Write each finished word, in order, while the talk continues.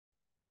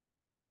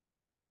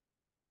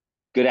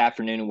Good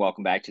afternoon and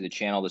welcome back to the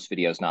channel. This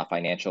video is not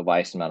financial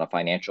advice. I'm not a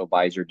financial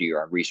advisor. Do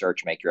your own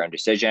research, make your own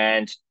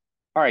decisions.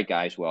 All right,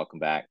 guys, welcome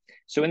back.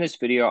 So in this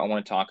video, I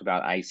want to talk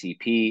about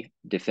ICP,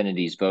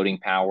 Dfinity's voting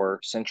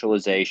power,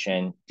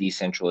 centralization,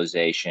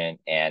 decentralization,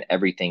 and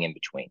everything in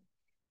between.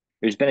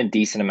 There's been a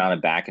decent amount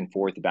of back and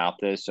forth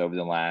about this over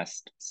the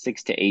last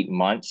 6 to 8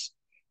 months,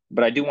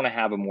 but I do want to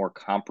have a more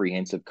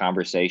comprehensive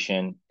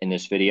conversation in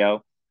this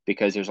video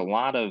because there's a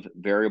lot of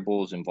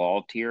variables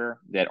involved here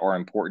that are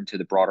important to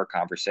the broader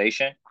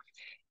conversation.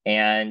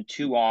 And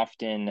too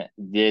often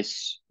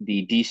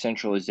the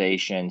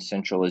decentralization,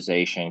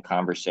 centralization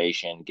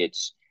conversation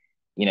gets,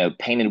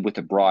 painted with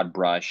a broad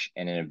brush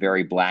and in a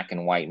very black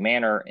and white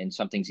manner, and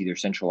something's either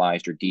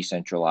centralized or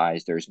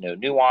decentralized. There's no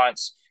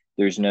nuance.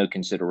 There's no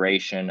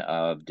consideration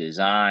of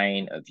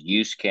design, of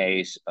use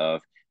case,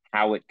 of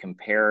how it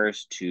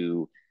compares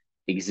to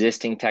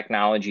existing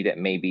technology that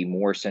may be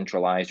more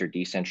centralized or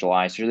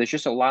decentralized. So there's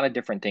just a lot of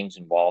different things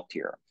involved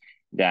here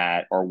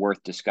that are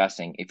worth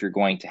discussing if you're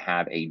going to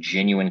have a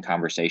genuine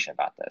conversation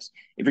about this.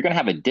 If you're going to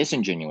have a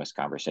disingenuous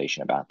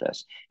conversation about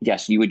this,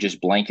 yes, you would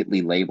just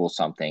blanketly label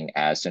something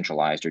as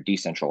centralized or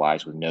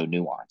decentralized with no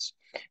nuance.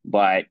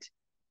 But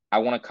I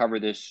want to cover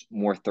this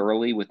more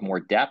thoroughly with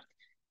more depth,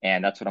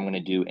 and that's what I'm going to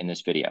do in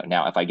this video.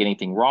 Now, if I get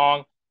anything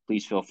wrong,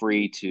 please feel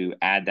free to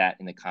add that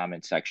in the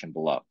comment section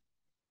below.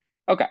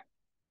 Okay.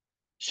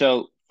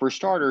 So for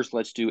starters,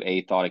 let's do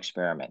a thought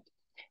experiment.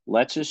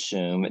 Let's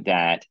assume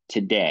that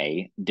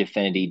today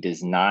Dfinity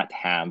does not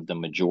have the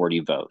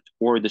majority vote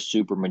or the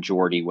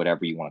supermajority,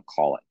 whatever you want to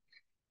call it.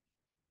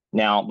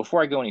 Now,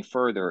 before I go any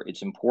further,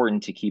 it's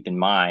important to keep in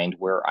mind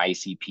where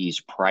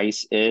ICP's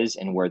price is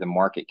and where the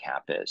market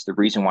cap is. The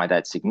reason why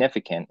that's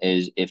significant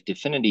is if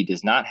Dfinity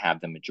does not have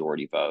the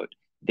majority vote,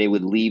 they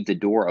would leave the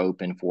door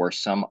open for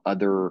some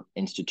other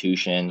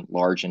institution,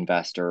 large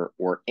investor,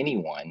 or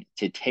anyone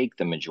to take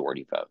the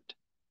majority vote.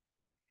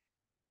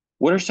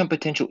 What are some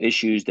potential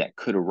issues that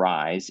could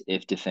arise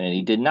if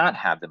Dfinity did not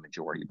have the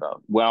majority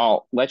vote?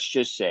 Well, let's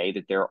just say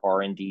that their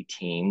R&D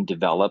team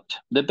developed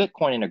the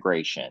Bitcoin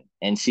integration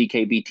and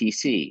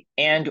ckbtc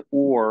and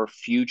or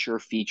future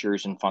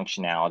features and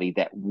functionality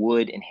that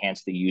would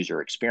enhance the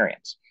user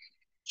experience.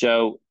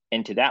 So,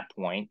 and to that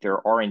point,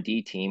 their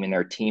R&D team and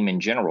their team in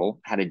general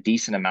had a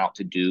decent amount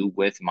to do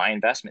with my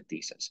investment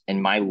thesis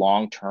and my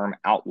long-term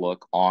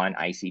outlook on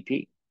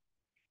ICP.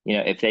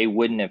 If they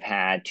wouldn't have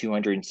had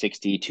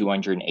 260,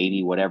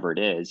 280, whatever it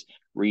is,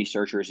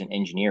 researchers and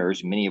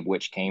engineers, many of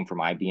which came from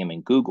IBM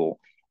and Google,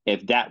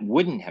 if that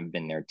wouldn't have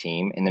been their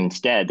team, and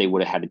instead they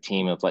would have had a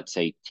team of, let's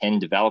say, 10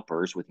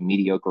 developers with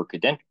mediocre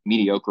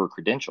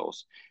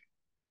credentials,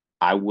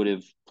 I would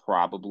have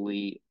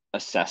probably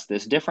assessed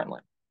this differently.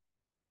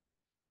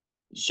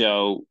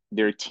 So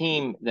their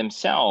team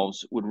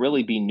themselves would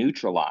really be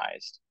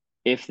neutralized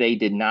if they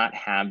did not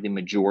have the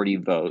majority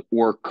vote,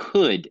 or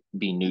could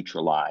be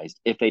neutralized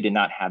if they did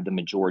not have the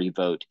majority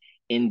vote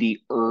in the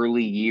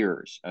early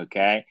years,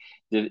 okay?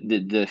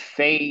 The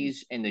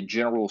phase and the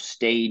general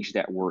stage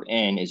that we're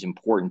in is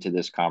important to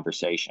this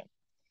conversation.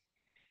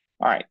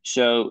 All right,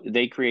 so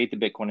they create the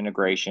Bitcoin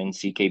integration,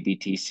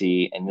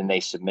 ckbtc, and then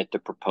they submit the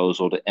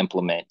proposal to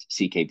implement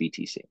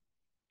ckbtc.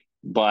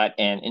 But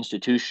an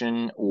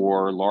institution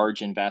or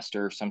large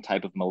investor, some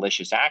type of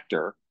malicious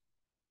actor,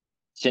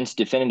 since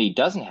Dfinity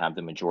doesn't have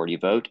the majority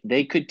vote,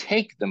 they could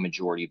take the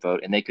majority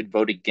vote and they could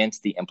vote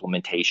against the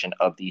implementation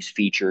of these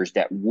features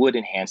that would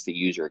enhance the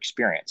user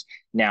experience.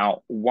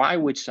 Now, why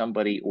would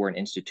somebody or an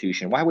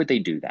institution, why would they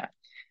do that?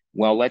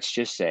 Well, let's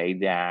just say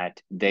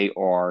that they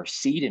are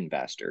seed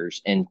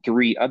investors in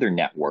 3 other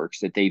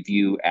networks that they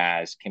view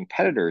as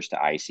competitors to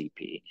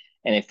ICP.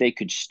 And if they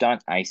could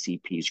stunt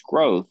ICP's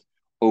growth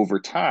over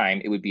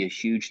time, it would be a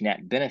huge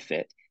net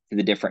benefit to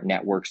the different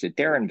networks that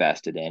they're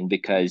invested in,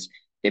 because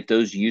if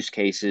those use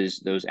cases,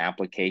 those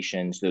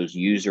applications, those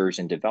users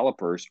and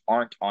developers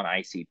aren't on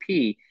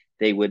ICP,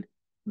 they would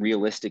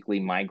realistically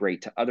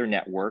migrate to other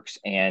networks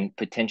and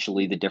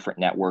potentially the different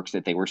networks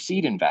that they were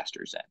seed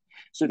investors in.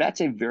 So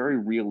that's a very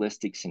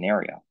realistic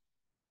scenario.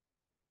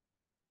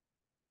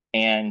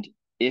 And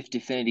if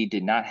Dfinity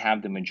did not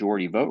have the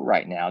majority vote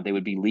right now, they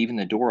would be leaving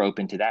the door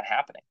open to that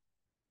happening.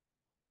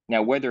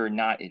 Now, whether or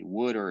not it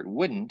would or it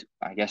wouldn't,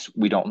 I guess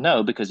we don't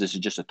know, because this is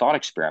just a thought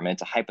experiment.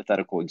 It's a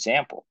hypothetical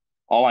example.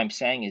 All I'm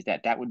saying is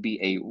that that would be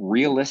a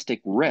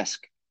realistic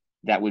risk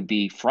that would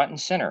be front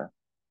and center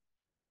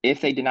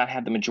if they did not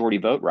have the majority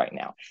vote right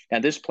now. Now,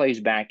 this plays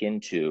back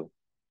into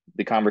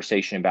the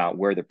conversation about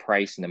where the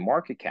price and the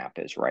market cap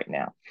is right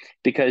now.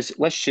 Because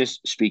let's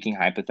just, speaking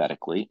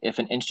hypothetically, if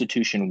an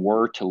institution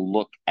were to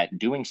look at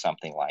doing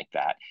something like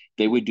that,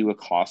 they would do a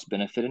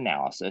cost-benefit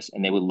analysis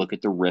and they would look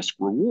at the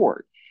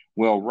risk-reward.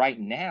 Well, right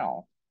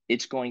now,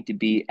 it's going to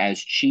be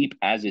as cheap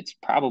as it's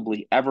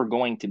probably ever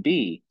going to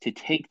be to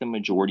take the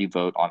majority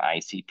vote on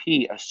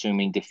ICP,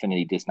 assuming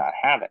Dfinity does not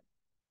have it.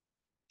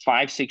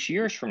 5, 6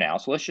 years from now,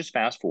 so let's just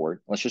fast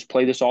forward. Let's just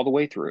play this all the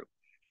way through.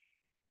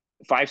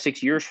 5,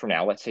 6 years from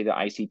now, let's say the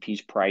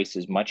ICP's price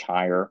is much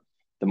higher,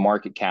 the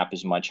market cap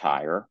is much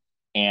higher,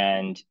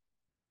 and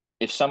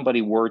if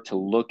somebody were to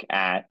look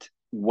at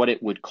what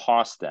it would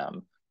cost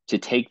them to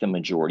take the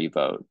majority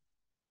vote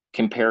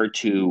compared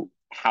to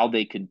how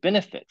they could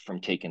benefit from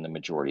taking the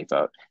majority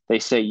vote. They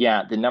say,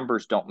 yeah, the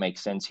numbers don't make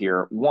sense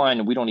here.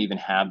 One, we don't even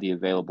have the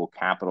available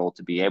capital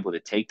to be able to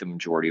take the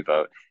majority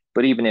vote.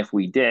 But even if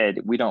we did,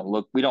 we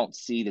don't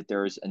see that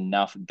there's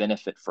enough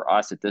benefit for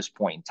us at this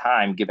point in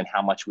time, given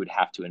how much we'd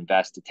have to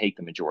invest to take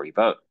the majority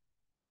vote.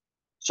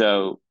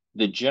 So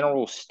the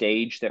general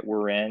stage that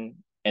we're in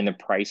and the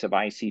price of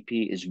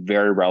ICP is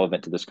very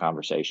relevant to this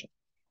conversation.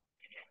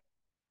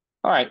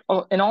 All right.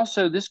 Oh, and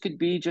also this could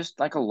be just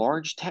like a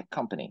large tech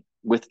company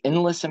with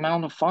endless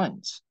amount of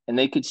funds, and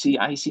they could see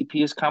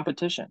ICP as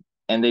competition,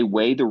 and they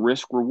weigh the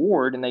risk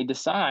reward, and they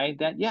decide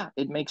that, yeah,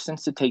 it makes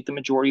sense to take the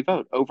majority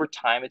vote. Over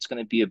time, it's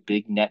going to be a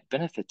big net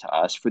benefit to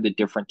us for the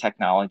different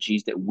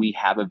technologies that we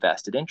have a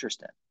vested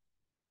interest in.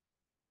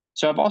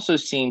 So I've also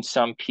seen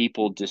some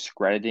people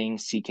discrediting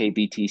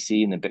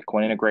ckbtc and the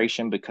Bitcoin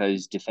integration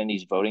because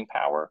Dfinity's voting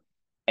power,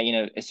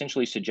 and,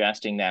 essentially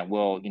suggesting that,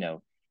 well,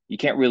 you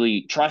can't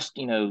really trust,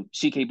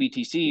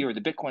 ckbtc or the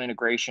Bitcoin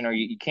integration, or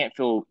you can't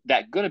feel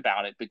that good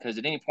about it because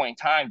at any point in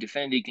time,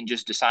 Dfinity can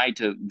just decide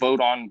to vote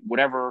on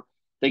whatever.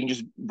 They can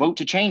just vote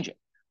to change it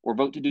or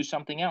vote to do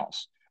something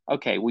else.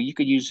 Okay, well, you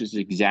could use this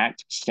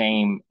exact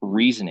same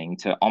reasoning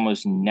to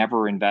almost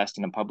never invest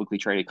in a publicly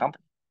traded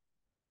company.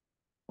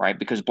 Right?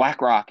 Because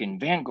BlackRock and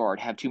Vanguard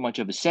have too much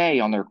of a say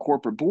on their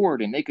corporate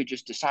board and they could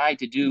just decide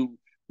to do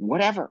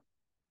whatever.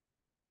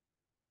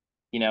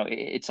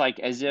 It's like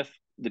as if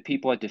the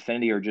people at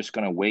Dfinity are just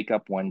going to wake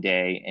up one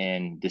day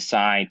and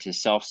decide to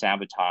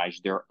self-sabotage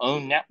their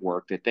own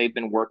network that they've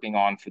been working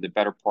on for the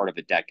better part of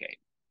a decade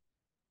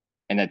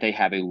and that they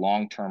have a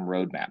long-term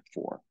roadmap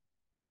for.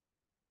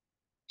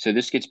 So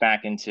this gets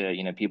back into,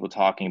 people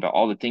talking about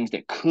all the things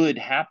that could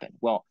happen.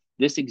 Well,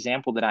 this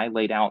example that I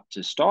laid out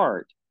to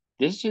start,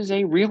 this is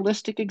a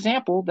realistic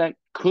example that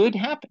could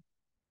happen.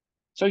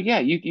 So yeah,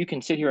 you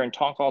can sit here and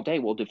talk all day.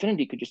 Well,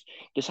 Dfinity could just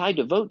decide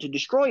to vote to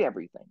destroy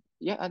everything.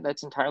 Yeah,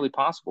 that's entirely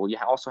possible. You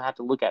also have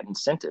to look at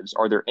incentives.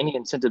 Are there any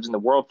incentives in the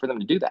world for them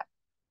to do that?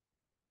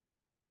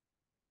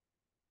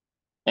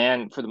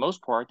 And for the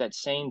most part, that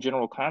same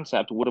general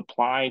concept would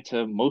apply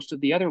to most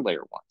of the other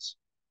layer ones.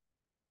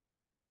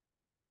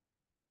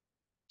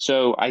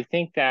 So I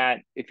think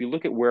that if you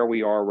look at where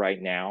we are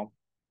right now,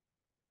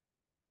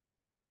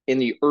 in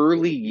the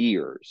early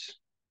years,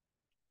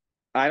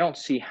 I don't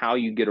see how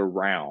you get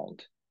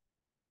around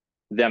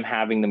them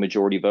having the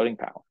majority voting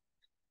power.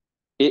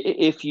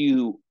 If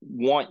you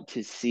want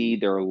to see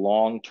their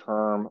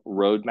long-term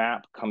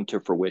roadmap come to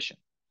fruition.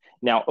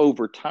 Now,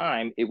 over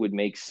time, it would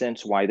make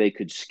sense why they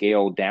could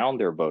scale down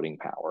their voting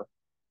power,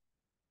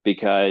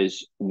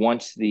 because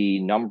once the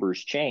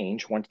numbers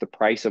change, once the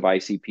price of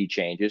ICP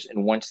changes,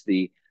 and once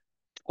the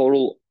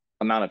total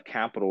amount of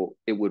capital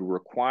it would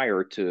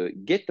require to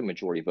get the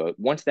majority vote,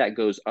 once that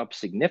goes up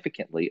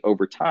significantly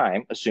over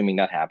time, assuming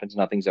that happens,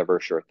 nothing's ever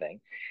a sure thing,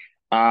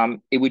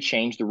 it would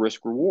change the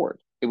risk reward.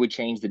 It would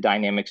change the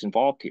dynamics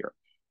involved here.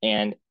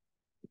 And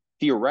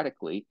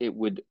theoretically, it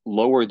would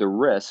lower the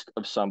risk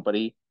of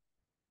somebody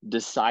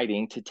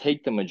deciding to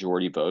take the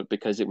majority vote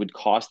because it would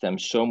cost them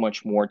so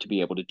much more to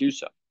be able to do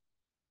so.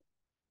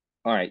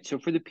 All right, so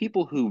for the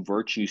people who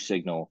virtue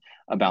signal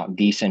about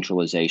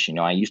decentralization,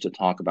 I used to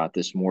talk about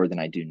this more than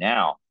I do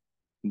now,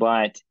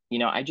 but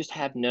I just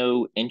have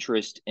no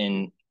interest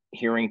in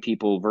hearing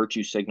people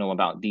virtue signal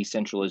about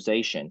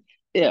decentralization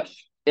if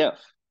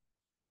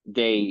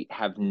they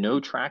have no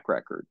track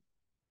record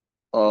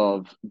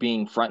of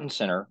being front and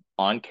center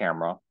on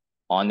camera,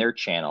 on their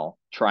channel,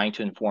 trying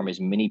to inform as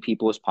many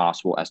people as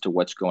possible as to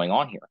what's going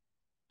on here.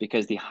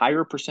 Because the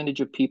higher percentage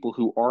of people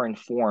who are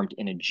informed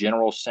in a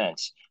general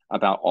sense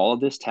about all of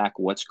this tech,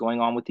 what's going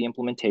on with the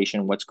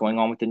implementation, what's going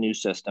on with the new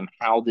system,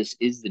 how this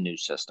is the new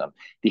system,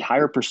 the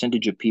higher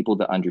percentage of people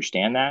that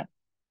understand that,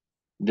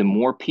 the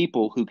more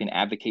people who can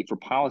advocate for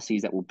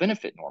policies that will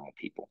benefit normal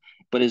people.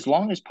 But as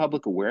long as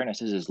public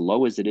awareness is as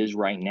low as it is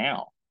right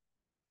now,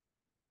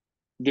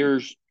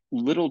 there's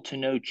little to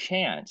no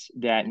chance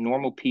that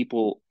normal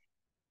people,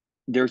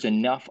 there's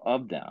enough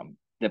of them,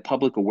 that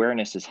public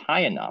awareness is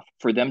high enough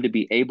for them to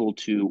be able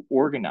to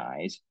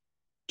organize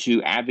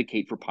to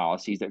advocate for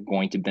policies that are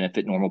going to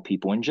benefit normal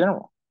people in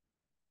general.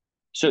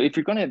 So if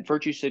you're going to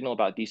virtue signal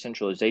about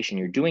decentralization,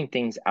 you're doing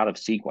things out of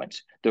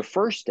sequence. The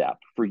first step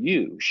for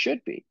you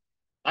should be,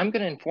 I'm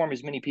going to inform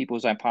as many people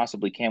as I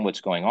possibly can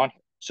what's going on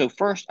here. So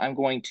first, I'm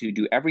going to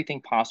do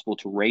everything possible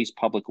to raise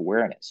public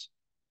awareness.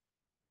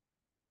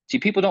 See,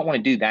 people don't want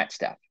to do that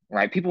step,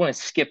 right? People want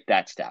to skip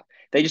that step.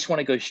 They just want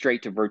to go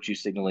straight to virtue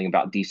signaling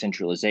about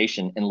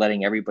decentralization and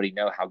letting everybody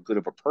know how good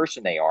of a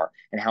person they are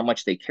and how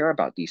much they care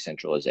about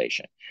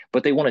decentralization.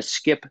 But they want to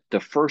skip the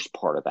first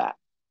part of that,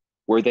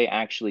 where they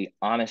actually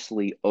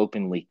honestly,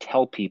 openly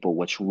tell people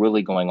what's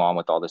really going on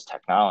with all this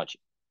technology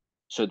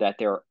so that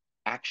they're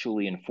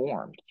actually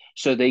informed,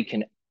 so they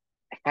can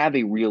have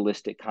a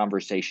realistic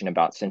conversation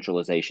about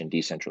centralization,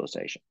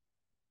 decentralization.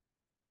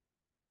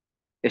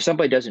 If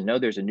somebody doesn't know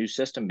there's a new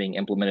system being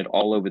implemented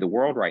all over the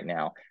world right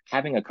now,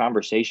 having a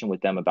conversation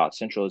with them about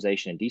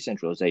centralization and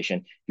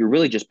decentralization, you're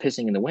really just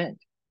pissing in the wind.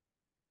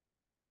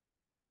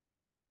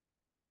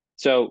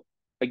 So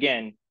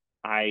again,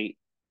 I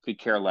could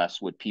care less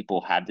what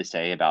people have to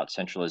say about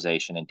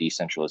centralization and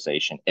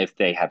decentralization if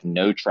they have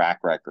no track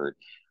record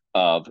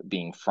of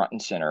being front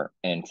and center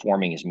and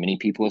informing as many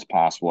people as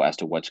possible as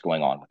to what's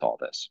going on with all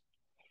this.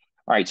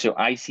 All right, so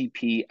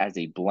ICP as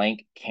a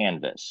blank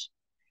canvas,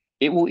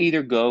 it will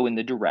either go in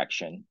the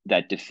direction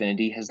that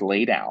Dfinity has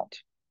laid out,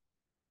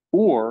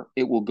 or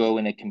it will go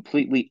in a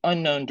completely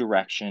unknown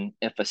direction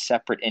if a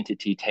separate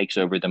entity takes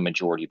over the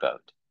majority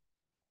vote.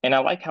 And I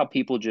like how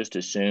people just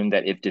assume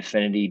that if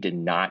Dfinity did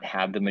not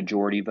have the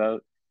majority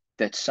vote,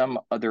 that some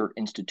other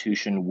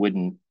institution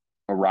wouldn't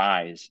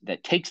arise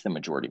that takes the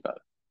majority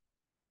vote.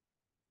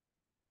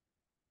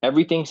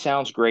 Everything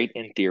sounds great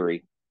in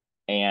theory.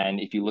 And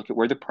if you look at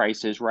where the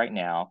price is right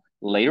now,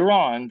 later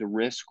on, the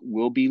risk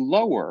will be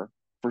lower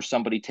for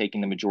somebody taking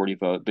the majority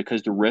vote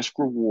because the risk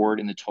reward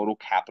and the total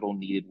capital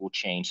needed will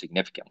change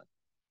significantly.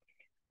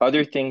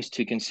 Other things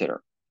to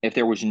consider. If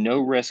there was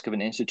no risk of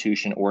an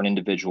institution or an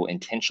individual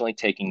intentionally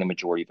taking the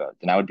majority vote,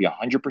 then I would be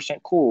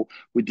 100% cool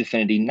with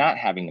Dfinity not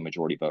having the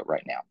majority vote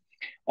right now.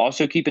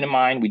 Also, keeping in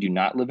mind, we do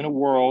not live in a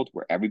world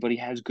where everybody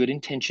has good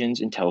intentions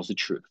and tells the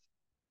truth.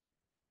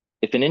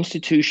 If an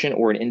institution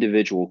or an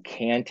individual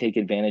can take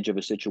advantage of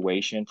a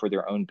situation for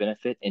their own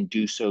benefit and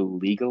do so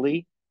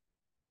legally,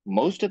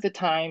 most of the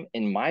time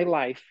in my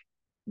life,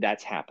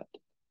 that's happened.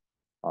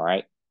 All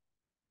right.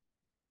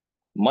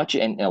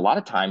 And a lot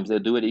of times they'll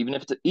do it even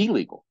if it's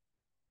illegal.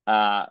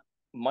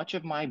 Much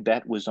of my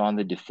bet was on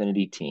the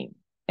Dfinity team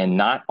and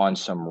not on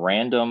some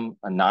random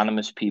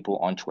anonymous people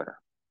on Twitter.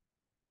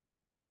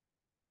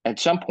 At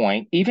some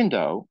point, even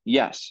though,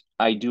 yes,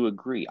 I do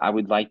agree, I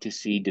would like to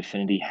see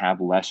Dfinity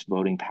have less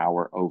voting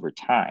power over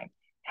time.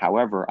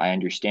 However, I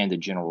understand the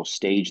general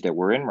stage that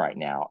we're in right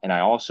now, and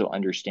I also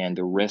understand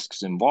the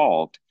risks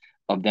involved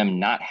of them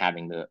not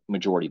having the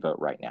majority vote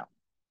right now.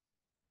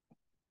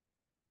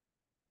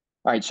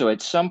 All right, so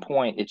at some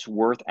point, it's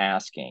worth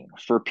asking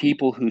for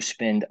people who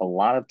spend a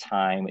lot of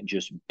time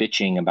just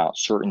bitching about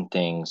certain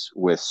things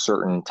with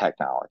certain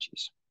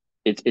technologies.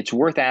 It's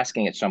worth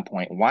asking at some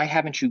point, why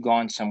haven't you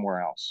gone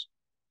somewhere else?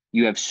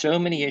 You have so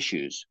many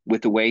issues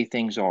with the way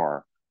things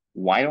are.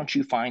 Why don't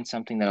you find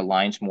something that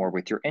aligns more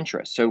with your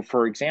interests? So,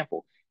 for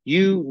example,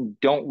 you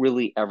don't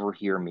really ever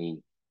hear me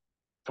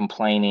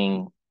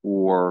complaining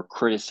or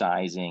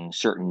criticizing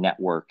certain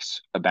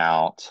networks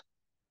about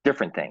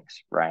different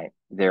things, right?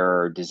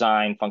 Their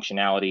design,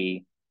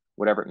 functionality,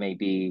 whatever it may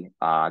be,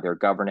 their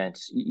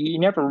governance. You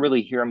never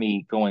really hear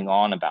me going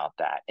on about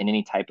that in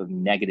any type of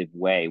negative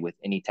way with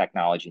any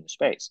technology in the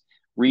space.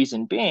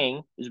 Reason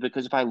being is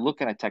because if I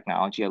look at a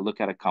technology, I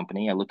look at a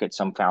company, I look at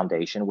some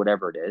foundation,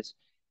 whatever it is,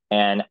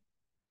 and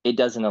it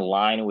doesn't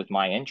align with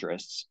my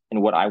interests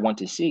and what I want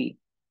to see,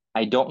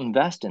 I don't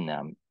invest in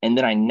them. And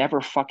then I never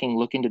fucking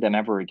look into them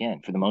ever again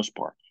for the most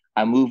part.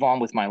 I move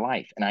on with my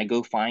life and I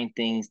go find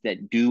things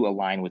that do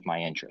align with my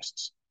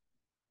interests.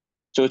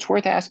 So it's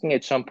worth asking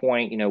at some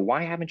point,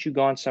 why haven't you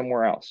gone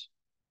somewhere else?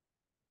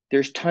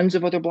 There's tons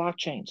of other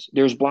blockchains.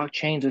 There's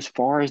blockchains as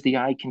far as the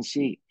eye can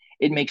see.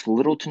 It makes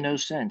little to no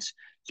sense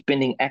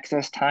spending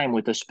excess time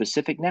with a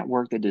specific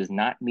network that does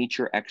not meet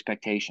your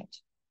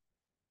expectations.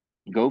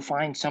 Go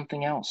find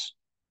something else.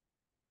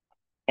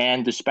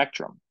 And the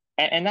spectrum.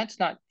 And that's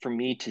not for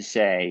me to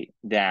say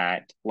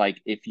that,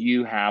 like, if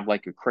you have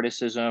like a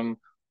criticism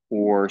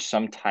or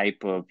some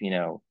type of,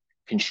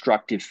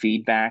 constructive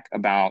feedback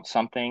about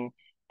something,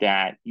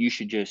 that you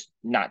should just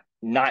not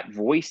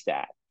voice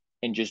that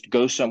and just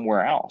go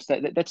somewhere else.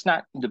 That's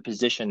not the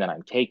position that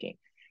I'm taking.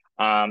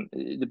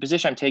 The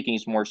position I'm taking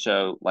is more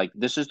so like,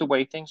 this is the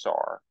way things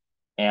are,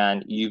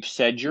 and you've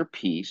said your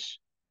piece,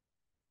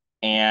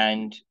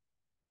 and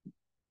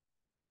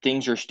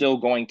things are still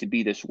going to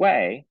be this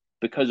way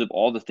because of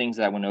all the things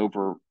that I went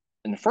over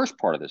in the first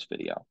part of this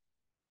video.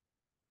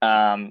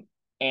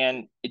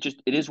 And it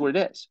is what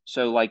it is.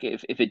 So like,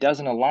 if it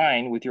doesn't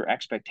align with your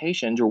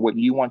expectations or what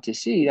you want to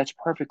see, that's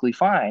perfectly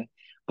fine.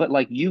 But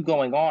like, you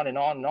going on and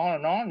on and on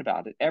and on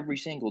about it every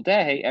single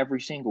day,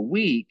 every single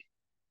week,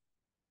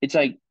 it's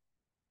like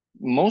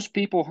most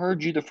people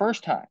heard you the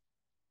first time.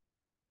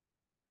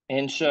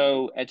 And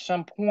so at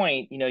some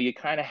point, you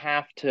kind of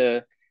have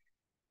to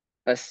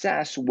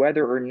assess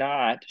whether or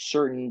not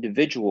certain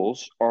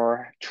individuals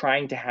are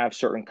trying to have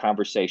certain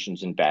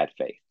conversations in bad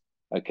faith.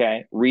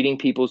 Okay. Reading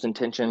people's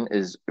intention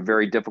is a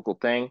very difficult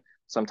thing.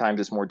 Sometimes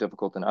it's more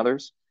difficult than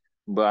others,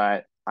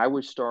 but I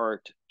would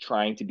start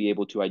trying to be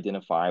able to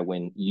identify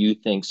when you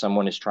think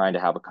someone is trying to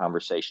have a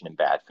conversation in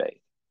bad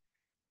faith.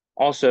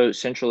 Also,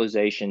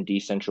 centralization,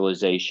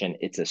 decentralization,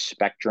 it's a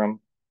spectrum,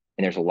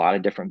 and there's a lot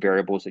of different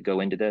variables that go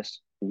into this.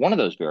 One of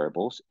those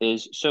variables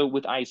is, so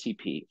with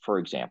ICP, for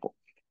example,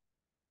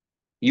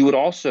 you would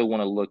also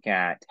want to look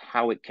at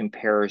how it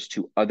compares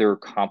to other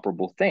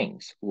comparable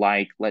things,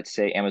 like, let's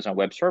say, Amazon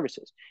Web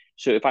Services.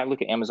 So if I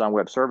look at Amazon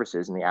Web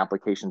Services and the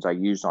applications I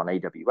use on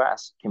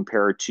AWS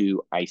compared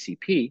to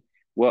ICP,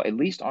 well, at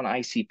least on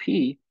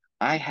ICP,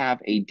 I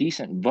have a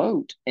decent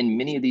vote in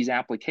many of these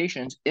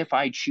applications if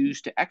I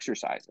choose to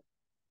exercise it,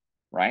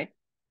 right?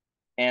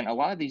 And a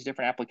lot of these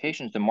different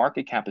applications, the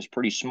market cap is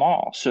pretty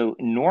small. So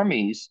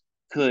normies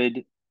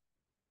could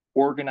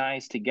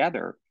organize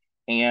together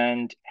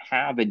and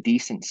have a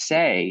decent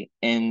say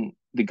in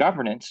the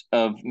governance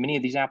of many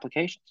of these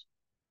applications.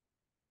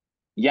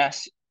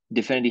 Yes,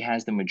 Dfinity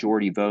has the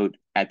majority vote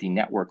at the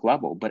network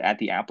level, but at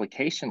the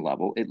application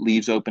level, it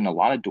leaves open a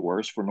lot of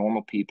doors for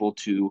normal people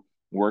to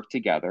work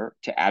together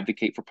to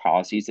advocate for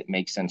policies that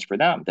make sense for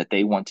them, that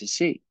they want to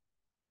see.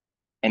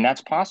 And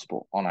that's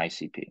possible on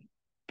ICP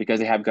because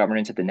they have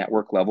governance at the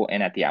network level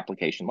and at the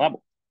application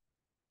level.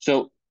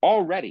 So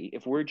already,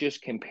 if we're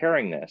just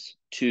comparing this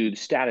to the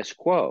status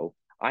quo,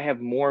 I have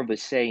more of a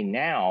say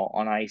now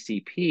on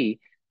ICP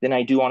than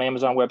I do on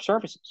Amazon Web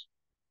Services.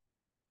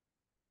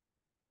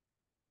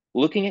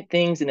 Looking at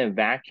things in a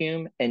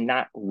vacuum and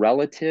not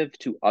relative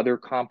to other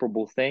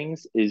comparable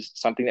things is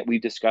something that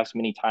we've discussed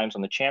many times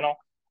on the channel.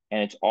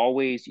 And it's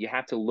always, you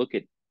have to look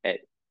at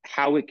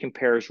how it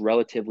compares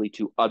relatively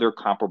to other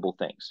comparable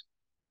things.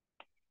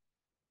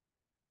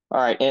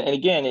 All right. And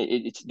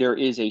again, there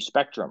is a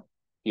spectrum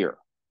here.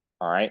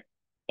 All right.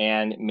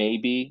 And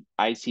maybe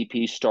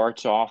ICP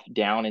starts off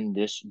down in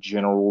this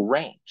general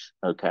range.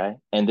 Okay.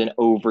 And then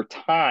over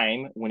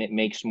time, when it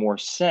makes more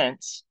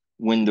sense,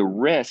 when the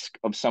risk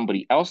of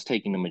somebody else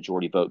taking the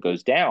majority vote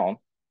goes down,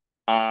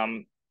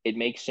 it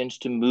makes sense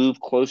to move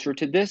closer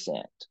to this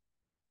end.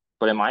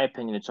 But in my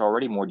opinion, it's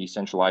already more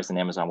decentralized than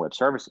Amazon Web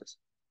Services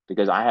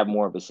because I have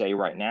more of a say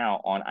right now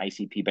on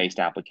ICP-based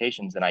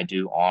applications than I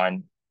do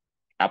on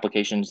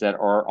applications that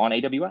are on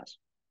AWS.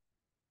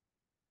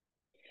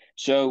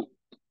 So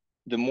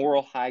the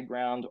moral high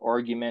ground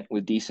argument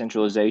with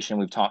decentralization,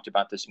 we've talked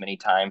about this many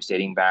times,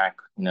 dating back,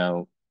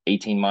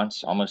 18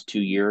 months, almost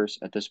 2 years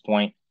at this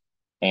point.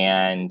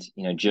 And,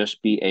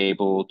 just be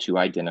able to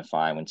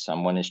identify when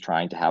someone is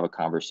trying to have a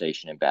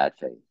conversation in bad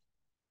faith.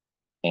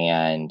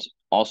 And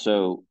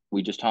also,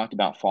 we just talked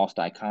about false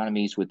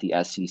dichotomies with the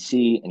SEC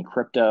and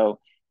crypto.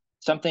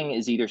 Something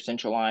is either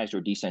centralized or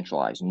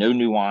decentralized, no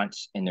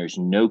nuance, and there's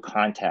no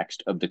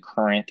context of the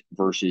current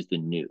versus the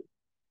new.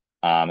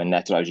 And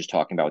that's what I was just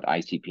talking about with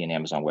ICP and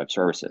Amazon Web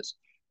Services.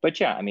 But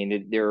yeah, I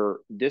mean,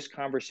 this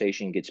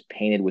conversation gets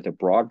painted with a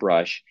broad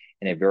brush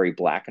in a very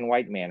black and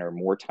white manner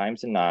more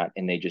times than not,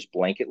 and they just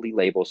blanketly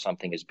label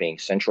something as being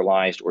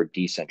centralized or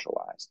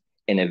decentralized.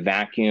 In a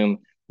vacuum,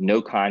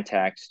 no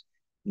context,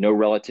 no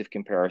relative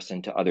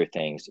comparison to other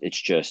things. It's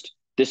just,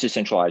 this is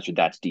centralized or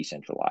that's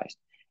decentralized,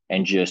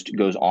 and just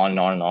goes on and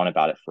on and on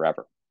about it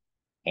forever.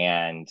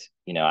 And,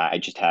 I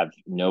just have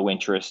no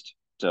interest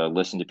to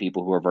listen to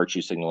people who are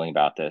virtue signaling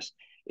about this.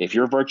 If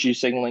you're virtue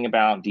signaling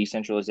about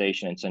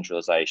decentralization and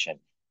centralization,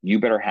 you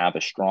better have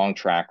a strong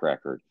track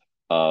record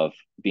of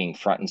being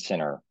front and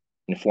center,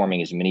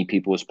 informing as many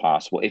people as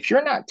possible. If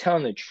you're not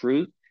telling the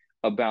truth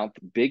about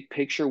the big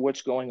picture,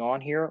 what's going on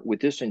here with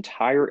this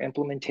entire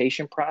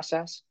implementation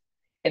process,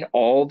 and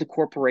all the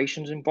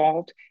corporations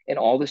involved, and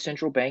all the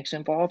central banks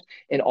involved,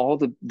 and all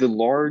the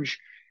large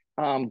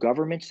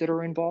governments that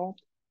are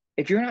involved,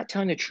 if you're not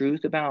telling the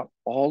truth about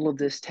all of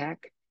this tech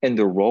and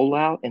the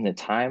rollout and the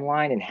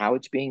timeline and how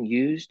it's being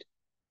used,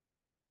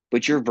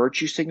 but you're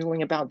virtue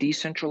signaling about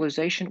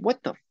decentralization,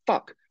 what the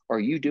fuck are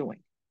you doing?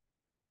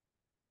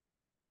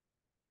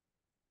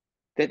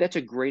 That's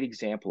a great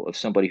example of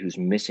somebody who's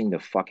missing the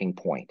fucking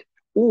point,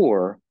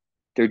 or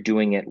they're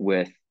doing it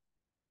with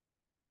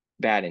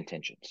bad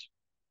intentions.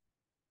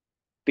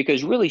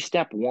 Because really,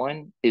 step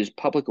one is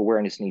public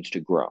awareness needs to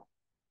grow. All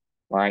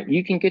right.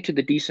 You can get to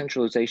the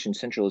decentralization,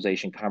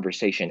 centralization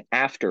conversation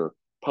after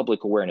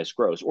public awareness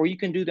grows, or you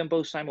can do them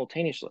both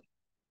simultaneously.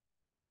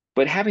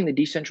 But having the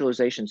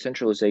decentralization,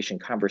 centralization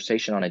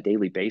conversation on a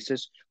daily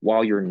basis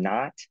while you're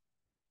not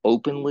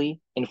openly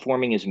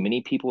informing as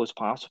many people as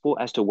possible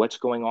as to what's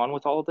going on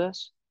with all of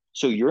this,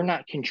 so you're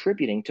not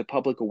contributing to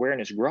public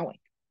awareness growing.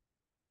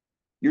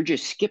 You're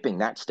just skipping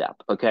that step,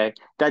 okay?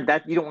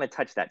 That you don't want to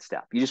touch that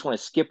step. You just want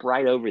to skip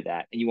right over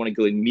that, and you want to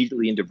go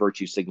immediately into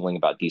virtue signaling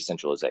about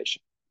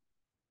decentralization.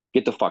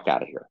 Get the fuck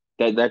out of here.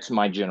 That's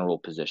my general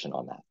position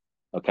on that.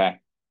 Okay.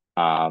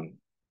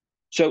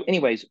 So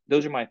anyways,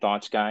 those are my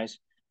thoughts, guys.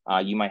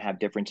 You might have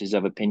differences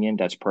of opinion.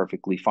 That's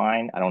perfectly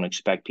fine. I don't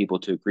expect people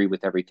to agree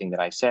with everything that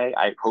I say.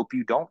 I hope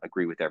you don't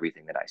agree with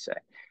everything that I say.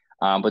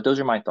 But those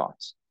are my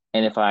thoughts.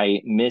 And if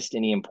I missed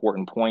any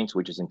important points,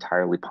 which is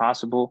entirely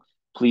possible,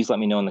 please let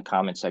me know in the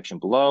comment section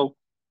below.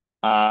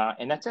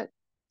 And that's it.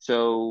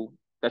 So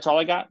that's all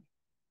I got.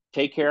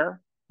 Take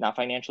care. Not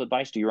financial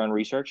advice. Do your own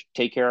research.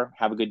 Take care.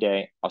 Have a good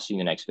day. I'll see you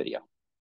in the next video.